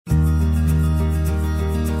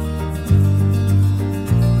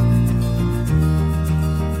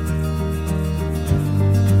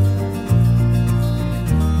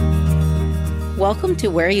Welcome to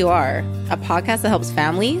Where You Are, a podcast that helps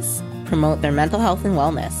families promote their mental health and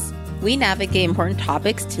wellness. We navigate important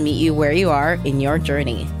topics to meet you where you are in your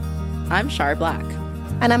journey. I'm Shar Black.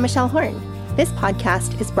 And I'm Michelle Horn. This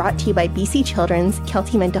podcast is brought to you by BC Children's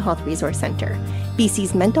Kelty Mental Health Resource Centre,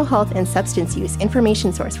 BC's mental health and substance use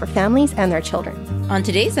information source for families and their children. On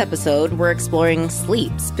today's episode, we're exploring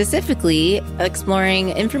sleep, specifically exploring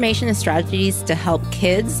information and strategies to help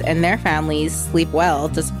kids and their families sleep well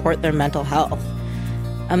to support their mental health.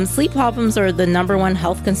 Sleep problems are the number one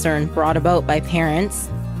health concern brought about by parents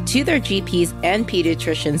to their GPs and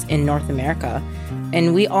pediatricians in North America.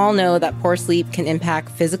 And we all know that poor sleep can impact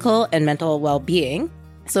physical and mental well-being.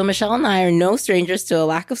 So Michelle and I are no strangers to a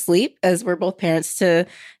lack of sleep, as we're both parents to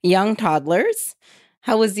young toddlers.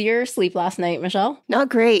 How was your sleep last night, Michelle? Not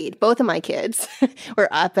great. Both of my kids were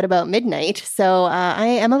up at about midnight, so I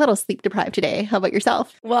am a little sleep deprived today. How about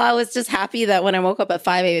yourself? Well, I was just happy that when I woke up at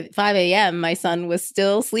 5 a.m., my son was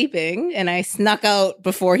still sleeping, and I snuck out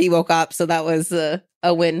before he woke up, so that was a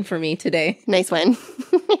win for me today. Nice win.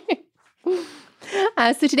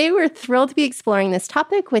 So today we're thrilled to be exploring this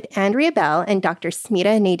topic with Andrea Bell and Dr.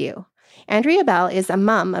 Smita Naidu. Andrea Bell is a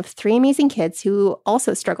mom of 3 amazing kids who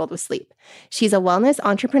also struggled with sleep. She's a wellness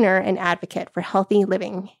entrepreneur and advocate for healthy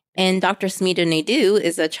living. And Dr. Smita Naidu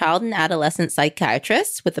is a child and adolescent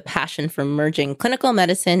psychiatrist with a passion for merging clinical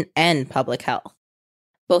medicine and public health.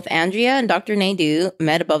 Both Andrea and Dr. Naidu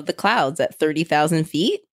met above the clouds at 30,000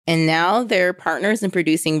 feet. And now they're partners in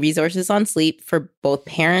producing resources on sleep for both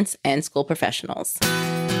parents and school professionals.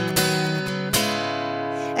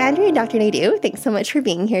 Andrea and Dr. Naidu, thanks so much for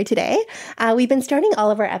being here today. We've been starting all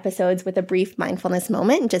of our episodes with a brief mindfulness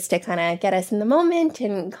moment just to kind of get us in the moment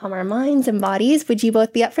and calm our minds and bodies. Would you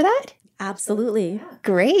both be up for that? Absolutely.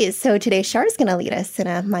 Great. So today Char's going to lead us in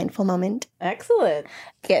a mindful moment. Excellent.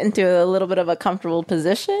 Get into a little bit of a comfortable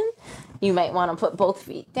position. You might want to put both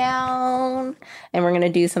feet down, and we're going to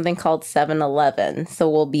do something called 7-11. So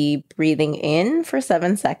we'll be breathing in for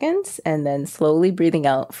 7 seconds and then slowly breathing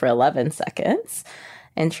out for 11 seconds.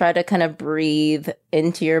 And try to kind of breathe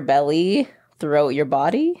into your belly throughout your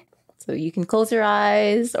body. So you can close your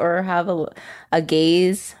eyes or have a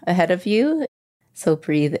gaze ahead of you. So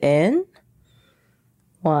breathe in.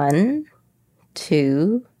 1,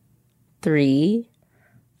 2, 3,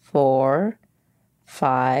 4,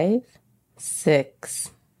 5,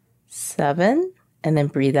 6, 7. And then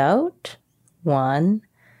breathe out. 1,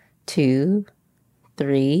 2,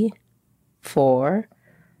 3, 4,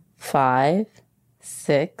 5,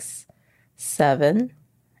 6, 7,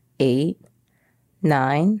 8,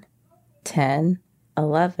 9, 10,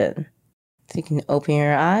 11. So you can open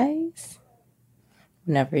your eyes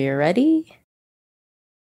whenever you're ready.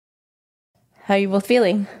 How are you both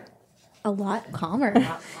feeling? A lot calmer.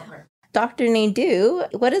 Dr. Naidu,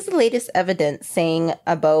 what is the latest evidence saying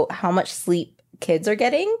about how much sleep kids are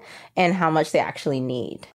getting and how much they actually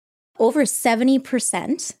need? Over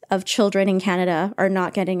 70% of children in Canada are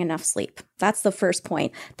not getting enough sleep. That's the first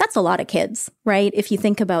point. That's a lot of kids, right? If you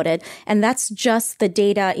think about it. And that's just the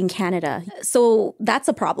data in Canada. So that's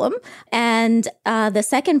a problem. And the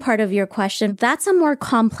second part of your question, that's a more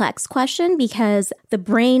complex question because the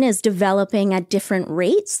brain is developing at different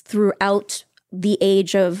rates throughout the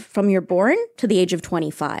age of from you're born to the age of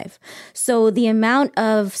 25. So the amount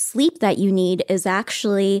of sleep that you need is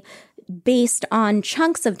actually based on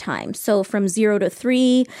chunks of time. So from 0 to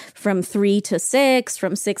 3, from 3 to 6,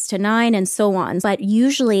 from 6 to 9, and so on. But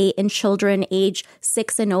usually in children age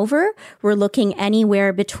 6 and over, we're looking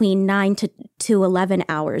anywhere between 9 to 11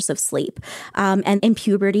 hours of sleep. And in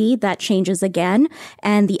puberty, that changes again.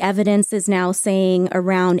 And the evidence is now saying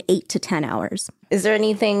around 8 to 10 hours. Is there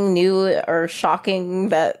anything new or shocking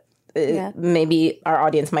that maybe our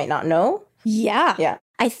audience might not know? Yeah.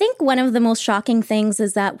 I think one of the most shocking things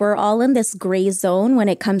is that we're all in this gray zone when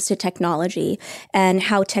it comes to technology and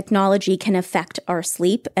how technology can affect our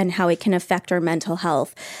sleep and how it can affect our mental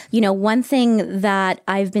health. You know, one thing that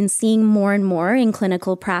I've been seeing more and more in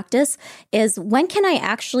clinical practice is when can I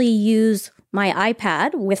actually use my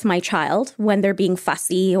iPad with my child when they're being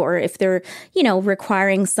fussy or if they're,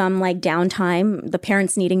 requiring some like downtime, the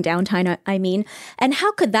parents needing downtime, I mean. And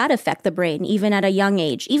how could that affect the brain even at a young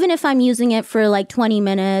age, even if I'm using it for like 20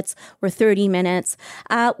 minutes or 30 minutes?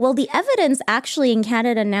 Well, the evidence actually in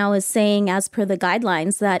Canada now is saying, as per the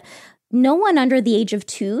guidelines, that no one under the age of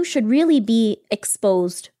 2 should really be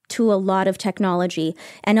exposed to a lot of technology.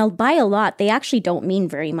 And by a lot, they actually don't mean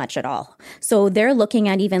very much at all. So they're looking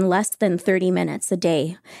at even less than 30 minutes a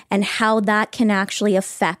day and how that can actually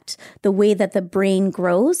affect the way that the brain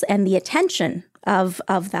grows and the attention of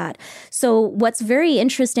that. So what's very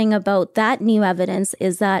interesting about that new evidence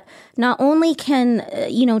is that not only can,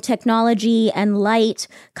 technology and light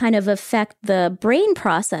kind of affect the brain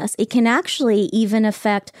process, it can actually even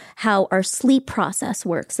affect how our sleep process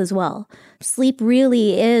works as well. Sleep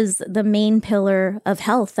really is the main pillar of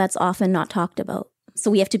health that's often not talked about. So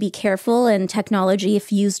we have to be careful, and technology,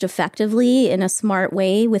 if used effectively in a smart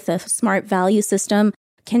way with a smart value system,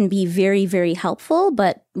 can be very, very helpful.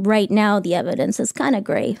 But right now, the evidence is kind of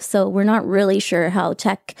gray. So we're not really sure how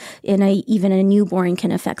tech in even a newborn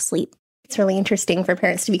can affect sleep. It's really interesting for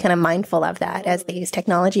parents to be kind of mindful of that as they use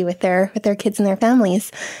technology with their kids and their families.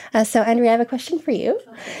 So, Andrea, I have a question for you.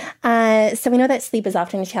 So we know that sleep is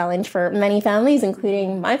often a challenge for many families,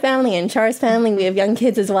 including my family and Char's family. We have young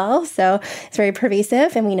kids as well. So it's very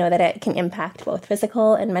pervasive, and we know that it can impact both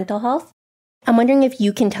physical and mental health. I'm wondering if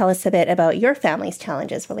you can tell us a bit about your family's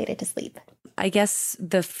challenges related to sleep. I guess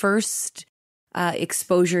the first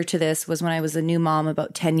exposure to this was when I was a new mom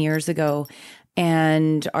about 10 years ago.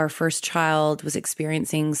 And our first child was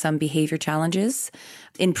experiencing some behavior challenges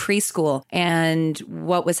in preschool. And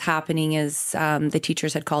what was happening is the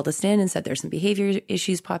teachers had called us in and said, there's some behavior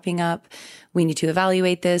issues popping up. We need to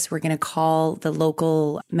evaluate this. We're going to call the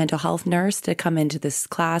local mental health nurse to come into this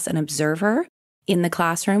class and observe her in the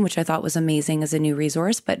classroom, which I thought was amazing as a new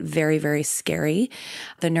resource, but very, very scary.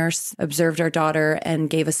 The nurse observed our daughter and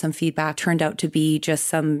gave us some feedback. Turned out to be just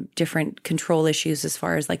some different control issues as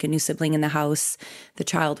far as like a new sibling in the house. The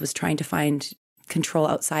child was trying to find control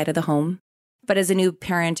outside of the home. But as a new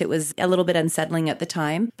parent, it was a little bit unsettling at the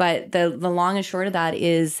time. But the long and short of that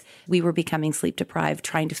is we were becoming sleep deprived,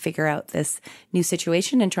 trying to figure out this new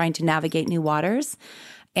situation and trying to navigate new waters.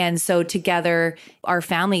 And so together, our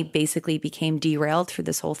family basically became derailed through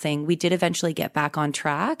this whole thing. We did eventually get back on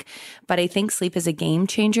track, but I think sleep is a game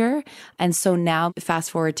changer. And so now, fast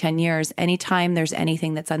forward 10 years, anytime there's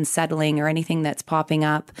anything that's unsettling or anything that's popping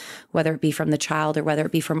up, whether it be from the child or whether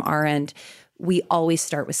it be from our end, we always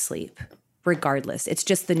start with sleep, regardless. It's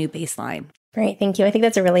just the new baseline. Great, thank you. I think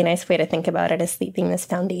that's a really nice way to think about it, as sleep being this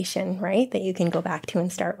foundation, right, that you can go back to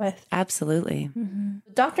and start with. Absolutely. Mm-hmm.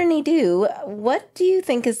 Dr. Naidoo, what do you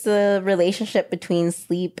think is the relationship between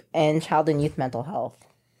sleep and child and youth mental health?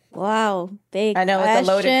 Wow, big I know question. It's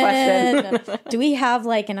a loaded question. Do we have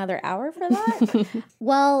like another hour for that?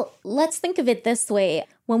 Well, let's think of it this way.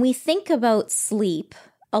 When we think about sleep,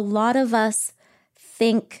 a lot of us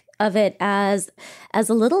think of it as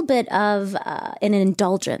a little bit of an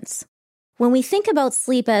indulgence. When we think about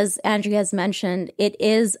sleep, as Andrea has mentioned, it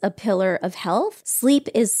is a pillar of health. Sleep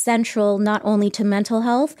is central not only to mental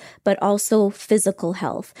health, but also physical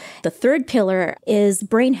health. The third pillar is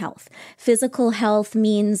brain health. Physical health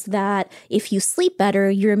means that if you sleep better,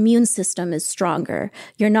 your immune system is stronger.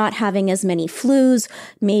 You're not having as many flus.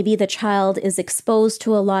 Maybe the child is exposed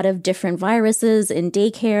to a lot of different viruses in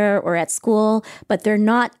daycare or at school, but they're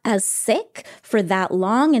not as sick for that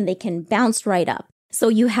long and they can bounce right up. So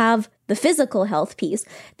you have the physical health piece.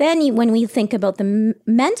 Then when we think about the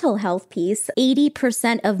mental health piece,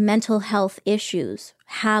 80% of mental health issues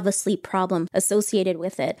have a sleep problem associated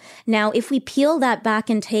with it. Now, if we peel that back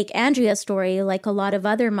and take Andrea's story, like a lot of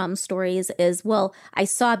other mom stories, is, well, I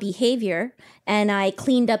saw behavior and I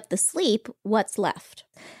cleaned up the sleep, what's left?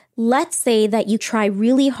 Let's say that you try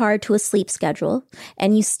really hard to a sleep schedule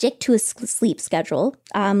and you stick to a sleep schedule,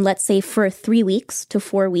 let's say for 3 weeks to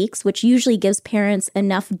 4 weeks, which usually gives parents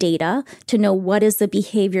enough data to know what is the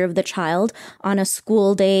behavior of the child on a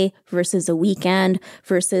school day versus a weekend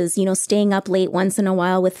versus, staying up late once in a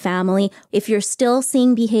while with family. If you're still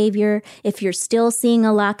seeing behavior, if you're still seeing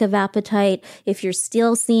a lack of appetite, if you're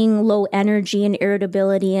still seeing low energy and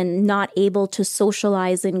irritability and not able to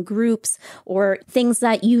socialize in groups or things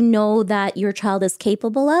that you know that your child is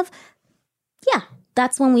capable of,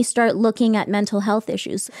 that's when we start looking at mental health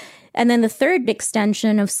issues. And then the third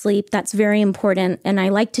extension of sleep that's very important, and I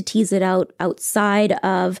like to tease it out outside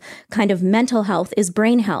of kind of mental health, is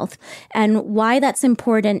brain health. And why that's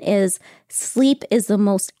important is sleep is the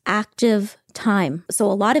most active time. So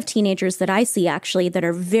a lot of teenagers that I see actually that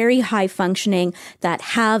are very high functioning, that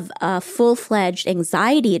have a full-fledged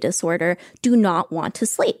anxiety disorder, do not want to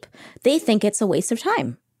sleep. They think it's a waste of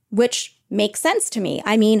time, which makes sense to me.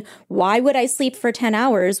 I mean, why would I sleep for 10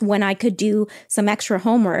 hours when I could do some extra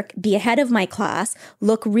homework, be ahead of my class,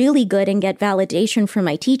 look really good and get validation from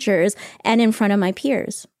my teachers and in front of my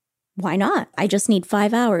peers? Why not? I just need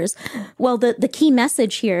 5 hours. Well, the key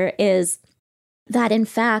message here is that in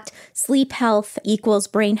fact, sleep health equals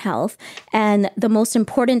brain health. And the most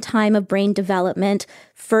important time of brain development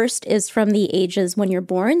first is from the ages when you're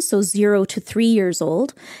born, so 0 to 3 years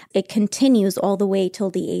old. It continues all the way till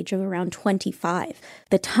the age of around 25.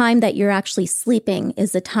 The time that you're actually sleeping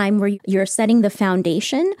is the time where you're setting the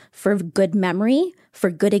foundation for good memory, for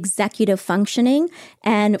good executive functioning,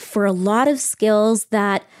 and for a lot of skills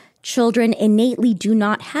that children innately do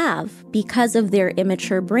not have because of their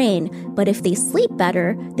immature brain. But if they sleep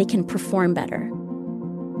better, they can perform better.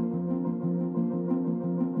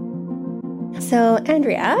 So,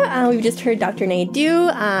 Andrea, we've just heard Dr.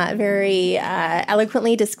 Naidoo very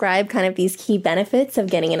eloquently describe kind of these key benefits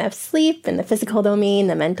of getting enough sleep in the physical domain,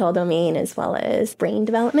 the mental domain, as well as brain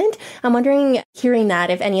development. I'm wondering, hearing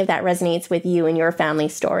that, if any of that resonates with you and your family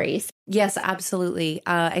stories. Yes, absolutely.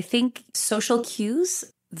 I think social cues,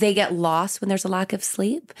 they get lost when there's a lack of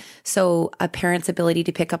sleep. So a parent's ability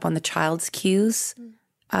to pick up on the child's cues,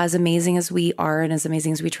 as amazing as we are and as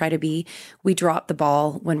amazing as we try to be, we drop the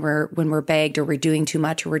ball when we're bagged or we're doing too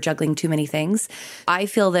much or we're juggling too many things. I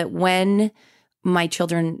feel that when my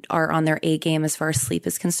children are on their A game as far as sleep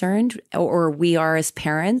is concerned, or we are as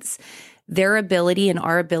parents, their ability and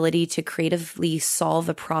our ability to creatively solve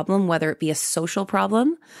a problem, whether it be a social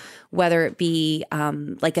problem, whether it be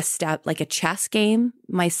like a chess game.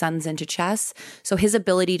 My son's into chess. So his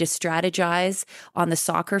ability to strategize on the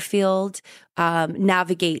soccer field,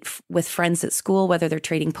 navigate with friends at school, whether they're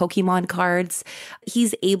trading Pokemon cards,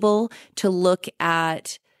 he's able to look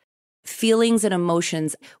at feelings and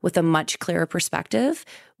emotions with a much clearer perspective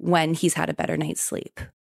when he's had a better night's sleep.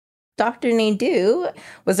 Dr. Naidoo,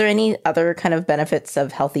 was there any other kind of benefits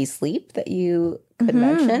of healthy sleep that you could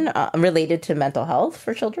mention related to mental health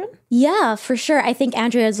for children? Yeah, for sure. I think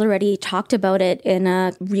Andrea has already talked about it in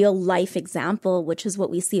a real life example, which is what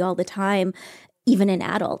we see all the time, even in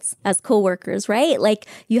adults as coworkers, right? Like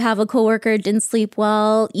you have a coworker didn't sleep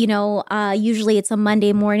well, usually it's a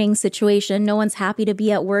Monday morning situation. No one's happy to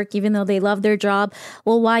be at work, even though they love their job.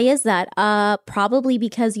 Well, why is that? Probably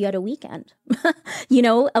because you had a weekend,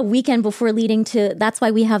 a weekend before leading to, that's why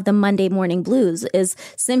we have the Monday morning blues, is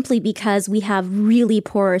simply because we have really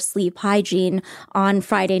poor sleep hygiene on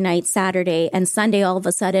Friday night, Saturday, and Sunday. All of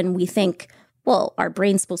a sudden we think, well, our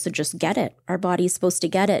brain's supposed to just get it. Our body's supposed to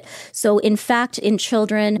get it. So in fact, in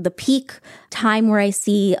children, the peak time where I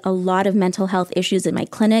see a lot of mental health issues in my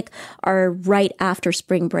clinic are right after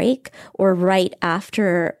spring break or right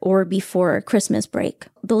after or before Christmas break.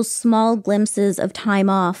 Those small glimpses of time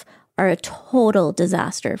off are a total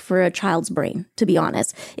disaster for a child's brain, to be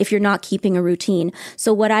honest, if you're not keeping a routine.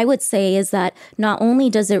 So what I would say is that not only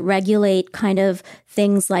does it regulate kind of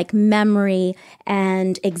things like memory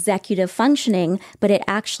and executive functioning, but it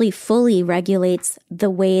actually fully regulates the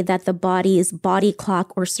way that the body's body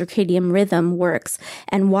clock or circadian rhythm works.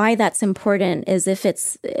 And why that's important is if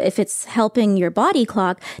it's helping your body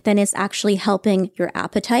clock, then it's actually helping your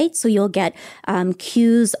appetite. So you'll get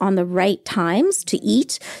cues on the right times to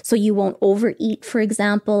eat. So you won't overeat, for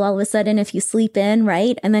example, all of a sudden if you sleep in,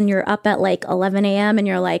 right? And then you're up at like 11 a.m. and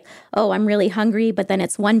you're like, oh, I'm really hungry, but then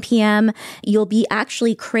it's 1 p.m. You'll be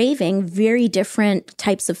actually craving very different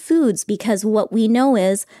types of foods because what we know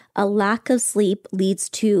is a lack of sleep leads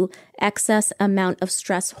to excess amount of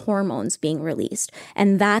stress hormones being released.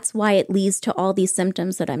 And that's why it leads to all these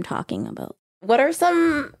symptoms that I'm talking about. What are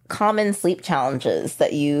some common sleep challenges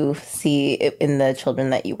that you see in the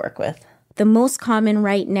children that you work with? The most common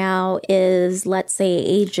right now is, let's say,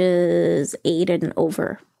 ages 8 and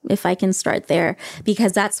over, if I can start there,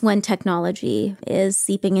 because that's when technology is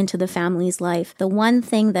seeping into the family's life. The one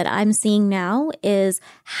thing that I'm seeing now is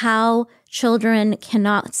how children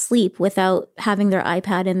cannot sleep without having their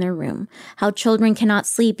iPad in their room, how children cannot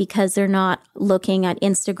sleep because they're not looking at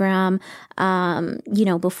Instagram,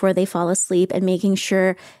 before they fall asleep and making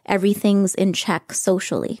sure everything's in check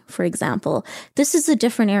socially, for example. This is a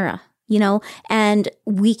different era. And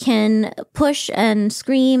we can push and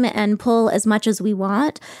scream and pull as much as we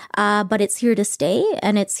want, but it's here to stay,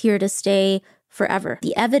 and it's here to stay forever.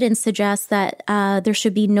 The evidence suggests that there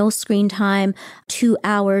should be no screen time 2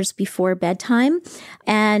 hours before bedtime.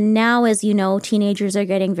 And now, as you know, teenagers are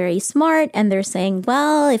getting very smart and they're saying,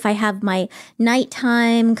 well, if I have my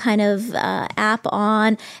nighttime kind of app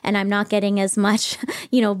on and I'm not getting as much,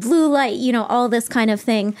 blue light, all this kind of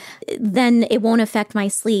thing, then it won't affect my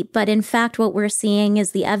sleep. But in fact, what we're seeing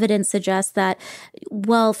is the evidence suggests that,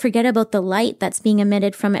 well, forget about the light that's being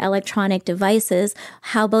emitted from electronic devices.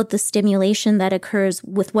 How about the stimulation that occurs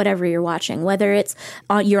with whatever you're watching, whether it's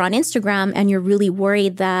you're on Instagram and you're really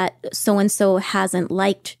worried that so-and-so hasn't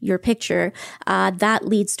liked your picture, that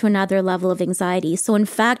leads to another level of anxiety. So in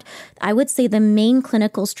fact, I would say the main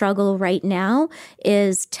clinical struggle right now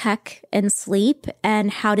is tech and sleep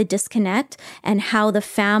and how to disconnect and how the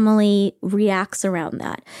family reacts around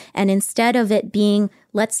that. And instead of it being,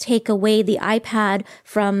 let's take away the iPad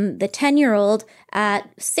from the 10-year-old at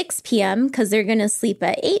 6 p.m. because they're going to sleep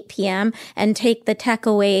at 8 p.m. and take the tech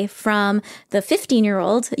away from the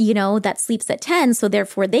 15-year-old, that sleeps at 10. So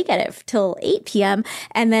therefore they get it till 8 p.m.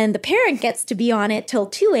 And then the parent gets to be on it till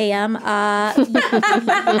 2 a.m. Yeah,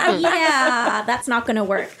 that's not going to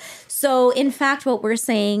work. So in fact, what we're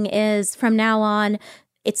saying is from now on,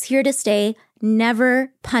 it's here to stay.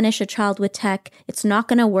 Never punish a child with tech. It's not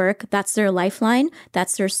going to work. That's their lifeline.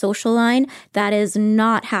 That's their social line. That is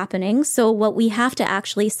not happening. So what we have to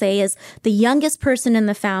actually say is the youngest person in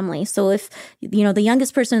the family. So if, the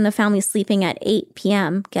youngest person in the family is sleeping at 8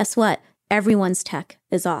 p.m., guess what? Everyone's tech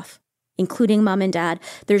is off, including mom and dad.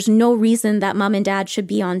 There's no reason that mom and dad should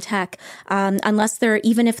be on tech unless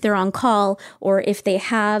even if they're on call or if they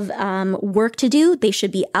have work to do, they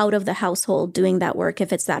should be out of the household doing that work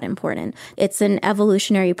if it's that important. It's an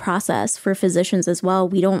evolutionary process for physicians as well.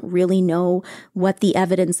 We don't really know what the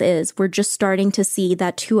evidence is. We're just starting to see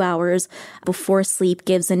that 2 hours before sleep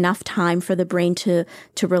gives enough time for the brain to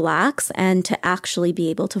relax and to actually be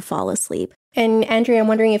able to fall asleep. And Andrea, I'm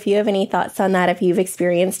wondering if you have any thoughts on that, if you've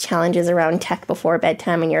experienced challenges around tech before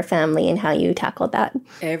bedtime in your family and how you tackled that.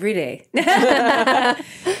 Every day.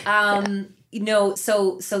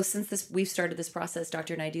 So since we've started this process,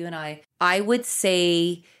 Dr. Naidoo and I would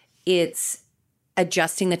say it's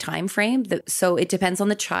adjusting the time frame. So it depends on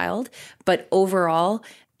the child, but overall,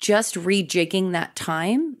 just rejigging that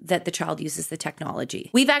time that the child uses the technology.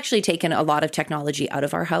 We've actually taken a lot of technology out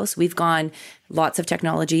of our house. We've gone lots of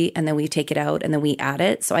technology and then we take it out and then we add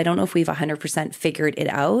it. So I don't know if we've 100% figured it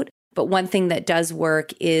out. But one thing that does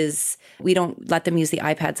work is we don't let them use the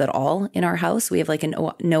iPads at all in our house. We have like a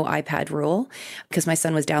no iPad rule because my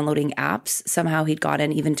son was downloading apps. Somehow he'd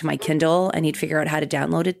gotten even to my Kindle and he'd figure out how to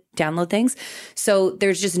download things. So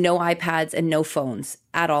there's just no iPads and no phones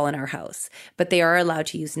at all in our house, but they are allowed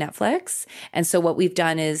to use Netflix. And so what we've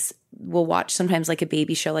done is we'll watch sometimes like a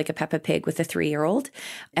baby show, like a Peppa Pig with a 3-year-old,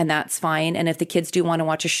 and that's fine. And if the kids do want to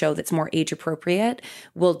watch a show that's more age appropriate,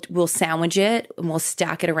 we'll sandwich it and we'll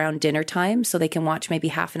stack it around dinner time so they can watch maybe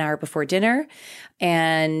half an hour before dinner.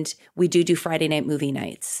 And we do Friday night movie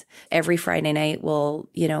nights. Every Friday night we'll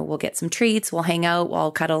get some treats, we'll hang out,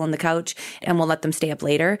 we'll cuddle on the couch, and we'll let them stay up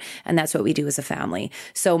later. And that's what we do as a family.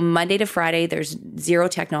 So Monday to Friday, there's zero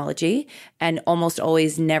technology and almost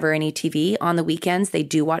always never any TV. On the weekends, they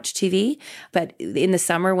do watch TV, but in the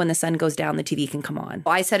summer when the sun goes down, the TV can come on.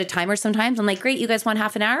 I set a timer sometimes. I'm like, great, you guys want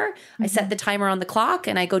half an hour? Mm-hmm. I set the timer on the clock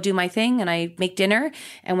and I go do my thing and I make dinner.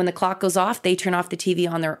 And when the clock goes off, they turn off the TV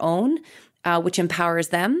on their own, which empowers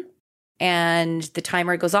them. And the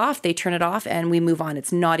timer goes off, they turn it off, and we move on.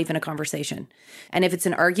 It's not even a conversation. And if it's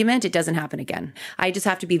an argument, it doesn't happen again. I just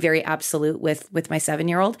have to be very absolute with my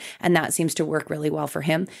 7-year-old, and that seems to work really well for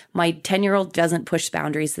him. My 10-year-old doesn't push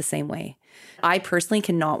boundaries the same way. I personally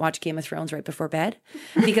cannot watch Game of Thrones right before bed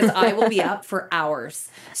because I will be up for hours.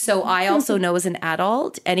 So I also know as an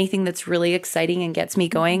adult, anything that's really exciting and gets me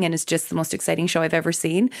going and is just the most exciting show I've ever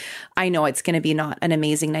seen, I know it's going to be not an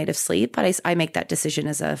amazing night of sleep, but I make that decision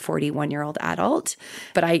as a 41-year-old adult.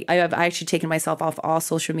 But I've actually taken myself off all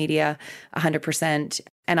social media 100%.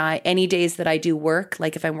 And any days that I do work,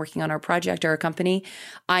 like if I'm working on our project or a company,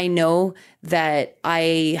 I know that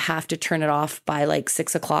I have to turn it off by like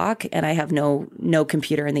 6 o'clock, and I have no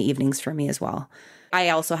computer in the evenings for me as well. I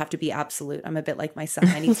also have to be absolute. I'm a bit like my son.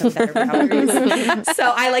 I need some better boundaries.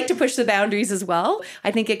 So I like to push the boundaries as well.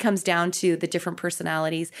 I think it comes down to the different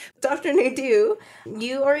personalities. Dr. Naidoo,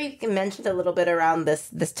 you already mentioned a little bit around this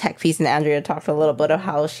tech piece, and Andrea talked a little bit of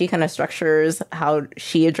how she kind of structures how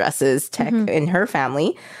she addresses tech in her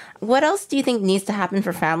family. What else do you think needs to happen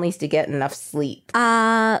for families to get enough sleep?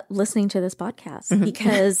 Listening to this podcast,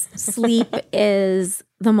 because sleep is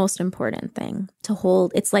the most important thing to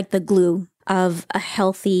hold. It's like the glue of a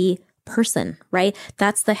healthy person, right?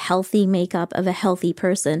 That's the healthy makeup of a healthy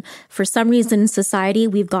person. For some reason in society,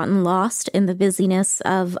 we've gotten lost in the busyness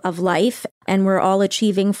of life and we're all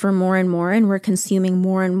achieving for more and more, and we're consuming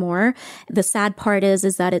more and more. The sad part is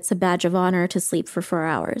that it's a badge of honor to sleep for 4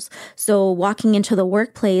 hours. So walking into the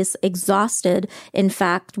workplace exhausted, in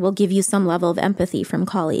fact, will give you some level of empathy from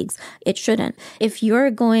colleagues. It shouldn't. If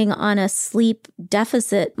you're going on a sleep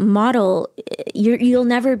deficit model, you'll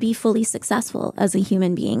never be fully successful as a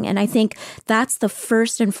human being. And I think that's the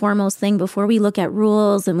first and foremost thing before we look at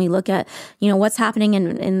rules and we look at, what's happening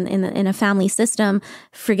in a family system.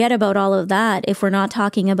 Forget about all of that. If we're not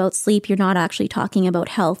talking about sleep, you're not actually talking about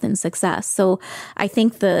health and success. So I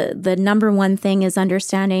think the number one thing is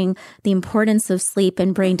understanding the importance of sleep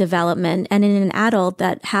and brain development. And in an adult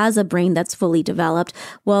that has a brain that's fully developed,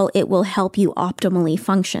 well, it will help you optimally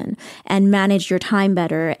function and manage your time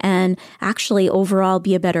better and actually overall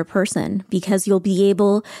be a better person, because you'll be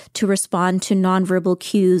able to respond to nonverbal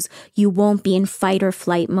cues. You won't be in fight or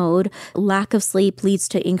flight mode. Lack of sleep leads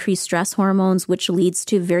to increased stress hormones, which leads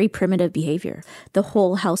to very primitive behavior. The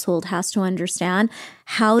whole household has to understand,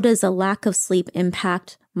 how does a lack of sleep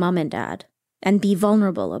impact mom and dad, and be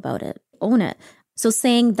vulnerable about it. Own it. So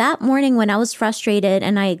saying that morning when I was frustrated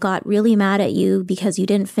and I got really mad at you because you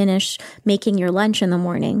didn't finish making your lunch in the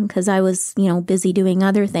morning because I was, busy doing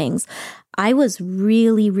other things, I was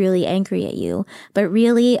really, really angry at you. But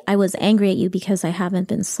really, I was angry at you because I haven't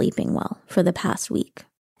been sleeping well for the past week.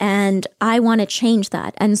 And I want to change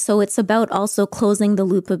that. And so it's about also closing the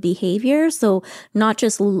loop of behavior. So not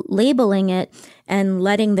just labeling it and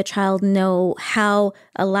letting the child know how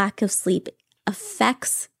a lack of sleep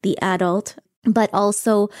affects the adult, but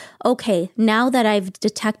also, okay, now that I've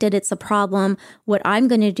detected it's a problem, what I'm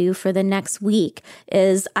going to do for the next week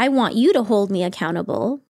is I want you to hold me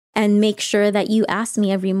accountable and make sure that you ask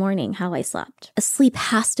me every morning how I slept. Sleep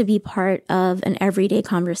has to be part of an everyday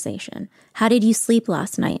conversation. How did you sleep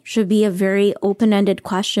last night? Should be a very open-ended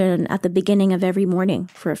question at the beginning of every morning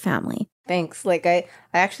for a family. Thanks. Like I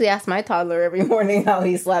actually ask my toddler every morning how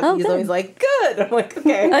he slept. Oh, He's good. always like, good. I'm like,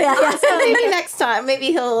 okay. Oh, yeah. So maybe next time, maybe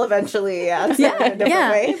he'll eventually answer in a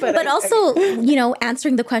different way. But also,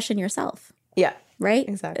 answering the question yourself. Yeah. Right?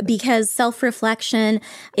 Exactly. Because self-reflection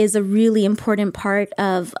is a really important part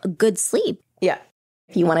of good sleep. Yeah.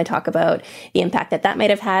 If you want to talk about the impact that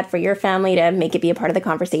might have had for your family to make it be a part of the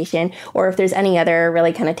conversation, or if there's any other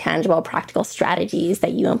really kind of tangible, practical strategies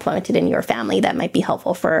that you implemented in your family that might be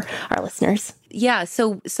helpful for our listeners. Yeah,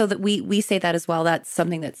 so that we say that as well. That's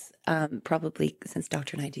something that's probably, since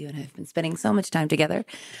Dr. Naidoo and I have been spending so much time together,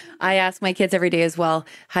 I ask my kids every day as well,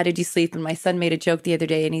 how did you sleep? And my son made a joke the other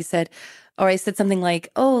day and he said, or I said something like,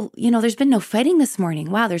 oh, there's been no fighting this morning.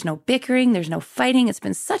 Wow, there's no bickering. There's no fighting. It's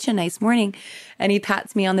been such a nice morning. And he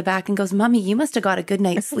pats me on the back and goes, Mommy, you must have got a good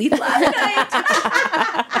night's sleep last night.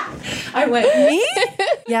 I went, me?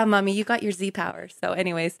 Yeah, Mommy, you got your Z power. So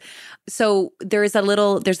anyways, so there's a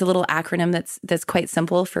little acronym that's quite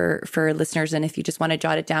simple for listeners. And if you just want to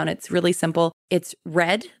jot it down, it's really simple. It's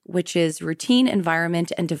RED, which is routine,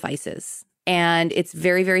 environment, and devices. And it's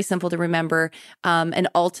very, very simple to remember. And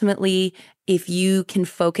ultimately, if you can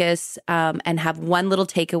focus and have one little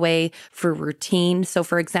takeaway for routine. So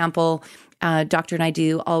for example, Dr.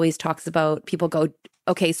 Naidoo always talks about, people go,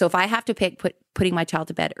 okay, so if I have to pick putting my child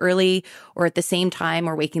to bed early or at the same time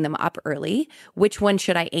or waking them up early, which one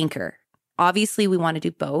should I anchor? Obviously, we want to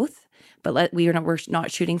do both, but we're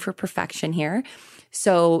not shooting for perfection here.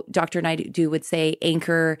 So Dr. Naidoo would say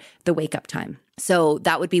anchor the wake up time. So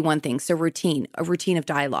that would be one thing. So a routine of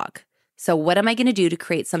dialogue. So what am I going to do to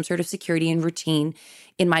create some sort of security and routine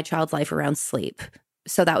in my child's life around sleep?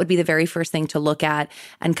 So that would be the very first thing to look at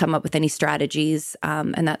and come up with any strategies.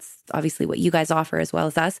 And that's obviously what you guys offer as well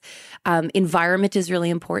as us. Environment is really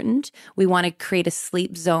important. We want to create a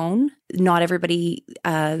sleep zone. Not everybody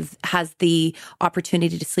has the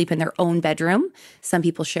opportunity to sleep in their own bedroom. Some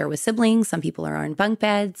people share with siblings. Some people are on bunk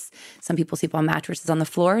beds. Some people sleep on mattresses on the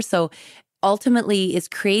floor. So ultimately is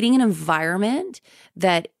creating an environment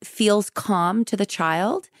that feels calm to the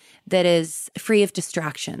child, that is free of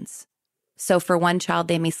distractions. So for one child,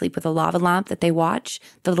 they may sleep with a lava lamp that they watch.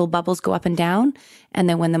 The little bubbles go up and down. And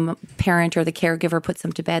then when the parent or the caregiver puts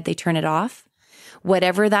them to bed, they turn it off.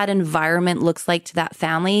 Whatever that environment looks like to that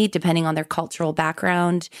family, depending on their cultural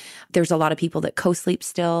background, there's a lot of people that co-sleep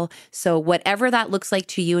still. So whatever that looks like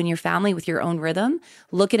to you and your family with your own rhythm,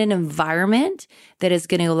 look at an environment that is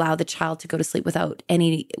going to allow the child to go to sleep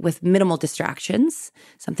with minimal distractions,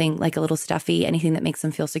 something like a little stuffy, anything that makes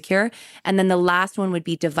them feel secure. And then the last one would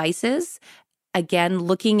be devices. Again,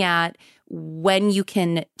 looking at when you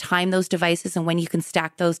can time those devices and when you can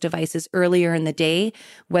stack those devices earlier in the day,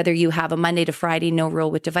 whether you have a Monday to Friday no rule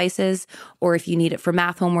with devices, or if you need it for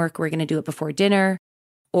math homework, we're going to do it before dinner.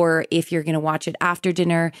 Or if you're going to watch it after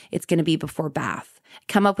dinner, it's going to be before bath.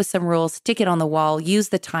 Come up with some rules, stick it on the wall, use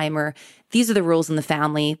the timer. These are the rules in the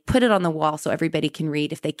family. Put it on the wall so everybody can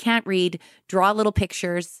read. If they can't read, draw little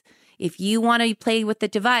pictures. If you want to play with the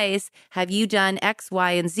device, have you done X,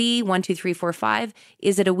 Y, and Z, 1, 2, 3, 4, 5?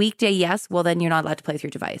 Is it a weekday? Yes. Well, then you're not allowed to play with your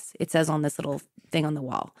device. It says on this little thing on the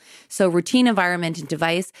wall. So routine, environment, and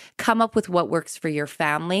device, come up with what works for your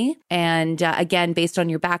family. And again, based on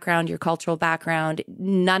your background, your cultural background,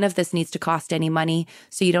 none of this needs to cost any money.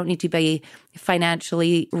 So you don't need to be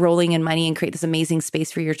financially rolling in money and create this amazing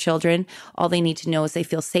space for your children. All they need to know is they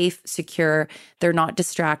feel safe, secure, they're not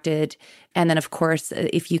distracted. And then, of course,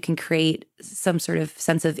 if you can create some sort of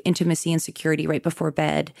sense of intimacy and security right before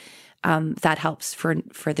bed, that helps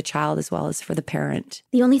for the child as well as for the parent.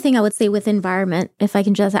 The only thing I would say with environment, if I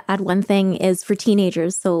can just add one thing, is for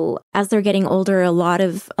teenagers. So as they're getting older, a lot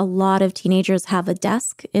of teenagers have a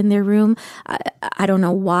desk in their room. I don't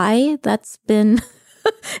know why that's been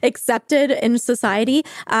accepted in society.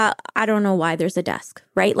 I don't know why there's a desk,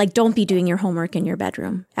 right? Like, don't be doing your homework in your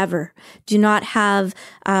bedroom ever. Do not have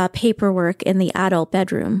paperwork in the adult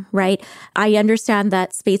bedroom, right? I understand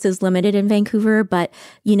that space is limited in Vancouver, but,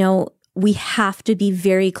 we have to be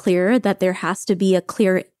very clear that there has to be a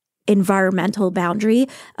clear environmental boundary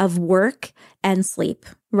of work and sleep,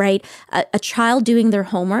 right? A child doing their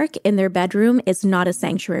homework in their bedroom is not a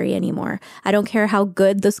sanctuary anymore. I don't care how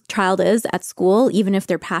good this child is at school, even if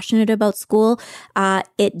they're passionate about school,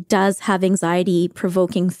 it does have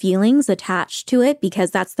anxiety-provoking feelings attached to it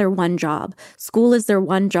because that's their one job. School is their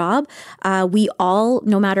one job. We all,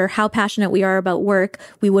 no matter how passionate we are about work,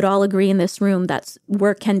 we would all agree in this room that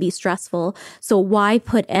work can be stressful. So why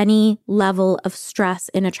put any level of stress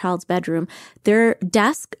in a child's bedroom? Their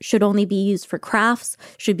desk should only be used for crafts,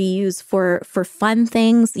 should be used for fun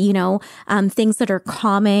things, things that are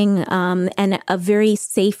calming, and a very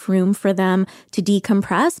safe room for them to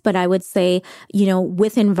decompress. But I would say,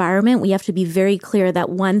 with environment, we have to be very clear that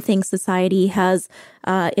one thing society has,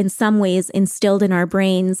 in some ways, instilled in our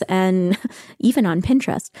brains and even on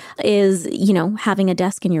Pinterest is, having a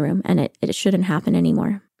desk in your room, and it shouldn't happen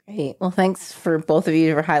anymore. Great. Well, thanks for both of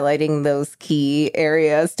you for highlighting those key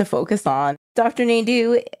areas to focus on. Dr.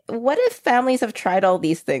 Naidoo, what if families have tried all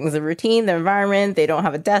these things, the routine, the environment, they don't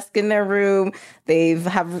have a desk in their room, they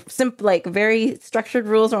have very structured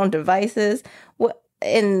rules around devices.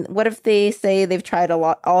 What if they say they've tried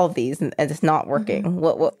all of these and it's not working? Mm-hmm.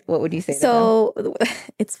 What would you say to them? So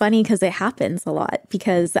it's funny because it happens a lot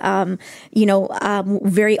because,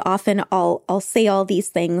 very often I'll say all these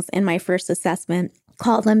things in my first assessment,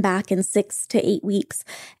 call them back in 6 to 8 weeks.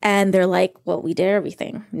 And they're like, well, we did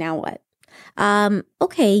everything. Now what?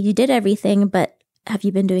 Okay, you did everything, but have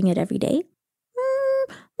you been doing it every day?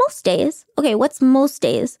 Most days. Okay, what's most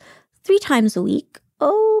days? 3 times a week.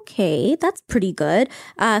 Okay, that's pretty good.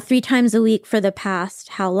 3 times a week for the past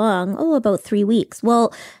how long? Oh, about 3 weeks.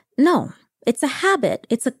 Well, no, it's a habit.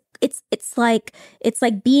 It's like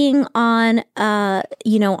being on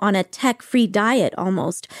on a tech-free diet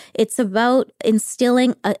almost. It's about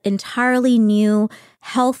instilling an entirely new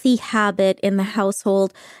healthy habit in the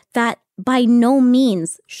household that by no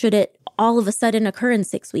means should it all of a sudden occur in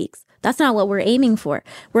 6 weeks. That's not what we're aiming for.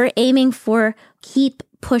 We're aiming for keep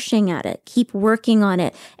pushing at it, keep working on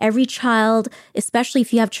it. Every child, especially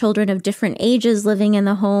if you have children of different ages living in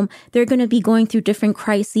the home, they're going to be going through different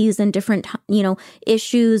crises and different,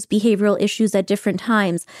 issues, behavioral issues at different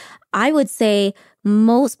times. I would say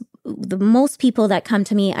most people that come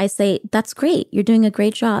to me, I say, that's great. You're doing a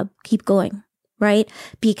great job. Keep going. Right?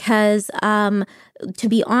 Because, to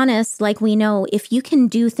be honest, like we know, if you can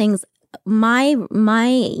do things, my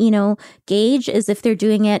gauge is if they're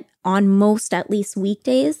doing it on most at least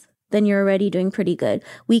weekdays, then you're already doing pretty good.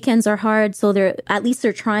 Weekends are hard, so they're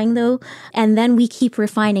trying though. And then we keep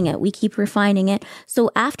refining it.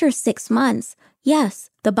 So after 6 months, yes,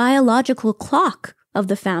 the biological clock of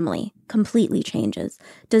the family completely changes.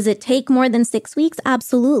 Does it take more than 6 weeks?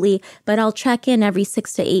 Absolutely. But I'll check in every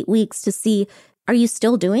 6 to 8 weeks to see, are you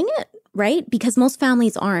still doing it? Right? Because most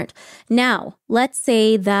families aren't. Now, let's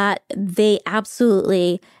say that they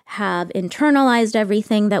absolutely have internalized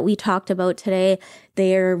everything that we talked about today.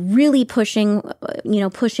 They're really pushing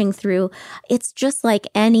through. It's just like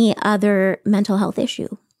any other mental health issue,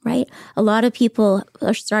 right? A lot of people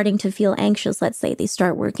are starting to feel anxious. Let's say they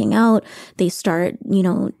start working out, they start,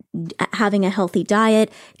 having a healthy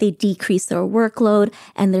diet, they decrease their workload,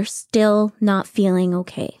 and they're still not feeling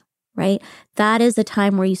okay. right? That is a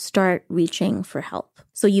time where you start reaching for help.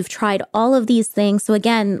 So you've tried all of these things. So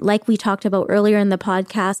again, like we talked about earlier in the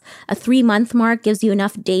podcast, a 3-month mark gives you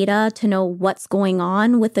enough data to know what's going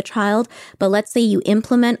on with the child. But let's say you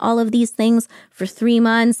implement all of these things for 3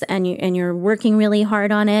 months and you're working really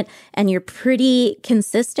hard on it and you're pretty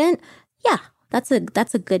consistent. Yeah. That's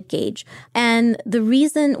a good gauge. And the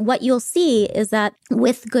reason what you'll see is that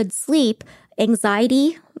with good sleep,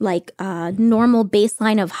 anxiety, like a normal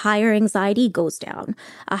baseline of higher anxiety goes down.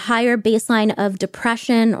 A higher baseline of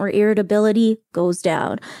depression or irritability goes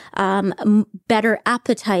down. Better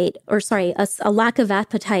appetite, a lack of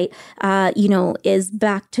appetite, is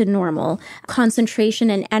back to normal. Concentration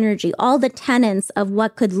and energy, all the tenets of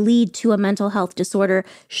what could lead to a mental health disorder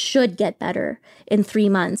should get better in 3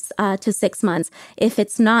 months to 6 months. If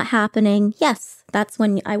it's not happening, yes, that's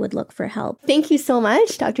when I would look for help. Thank you so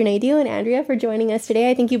much, Dr. Naidoo and Andrea, for joining us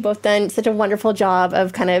today. I think you've both done such a wonderful job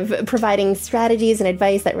of kind of providing strategies and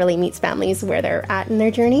advice that really meets families where they're at in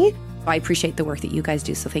their journey. I appreciate the work that you guys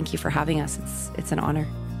do, so thank you for having us. It's an honor.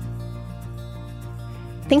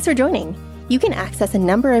 Thanks for joining. You can access a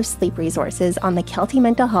number of sleep resources on the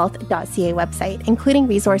keltymentalhealth.ca website, including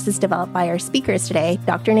resources developed by our speakers today,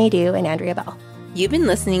 Dr. Naidoo and Andrea Bell. You've been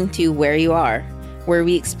listening to Where You Are, where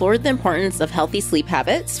we explored the importance of healthy sleep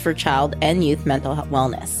habits for child and youth mental health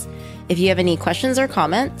wellness. If you have any questions or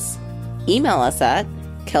comments, email us at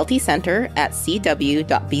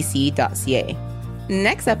keltycenter@cw.bc.ca.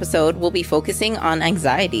 Next episode, we'll be focusing on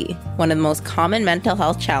anxiety, one of the most common mental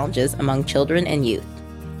health challenges among children and youth.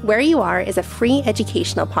 Where You Are is a free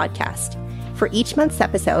educational podcast. For each month's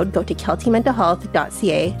episode, go to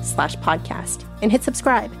keltymentalhealth.ca/podcast and hit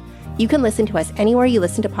subscribe. You can listen to us anywhere you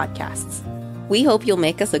listen to podcasts. We hope you'll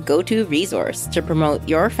make us a go-to resource to promote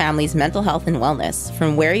your family's mental health and wellness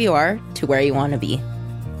from where you are to where you want to be.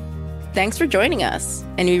 Thanks for joining us,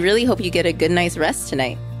 and we really hope you get a good night's rest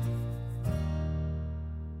tonight.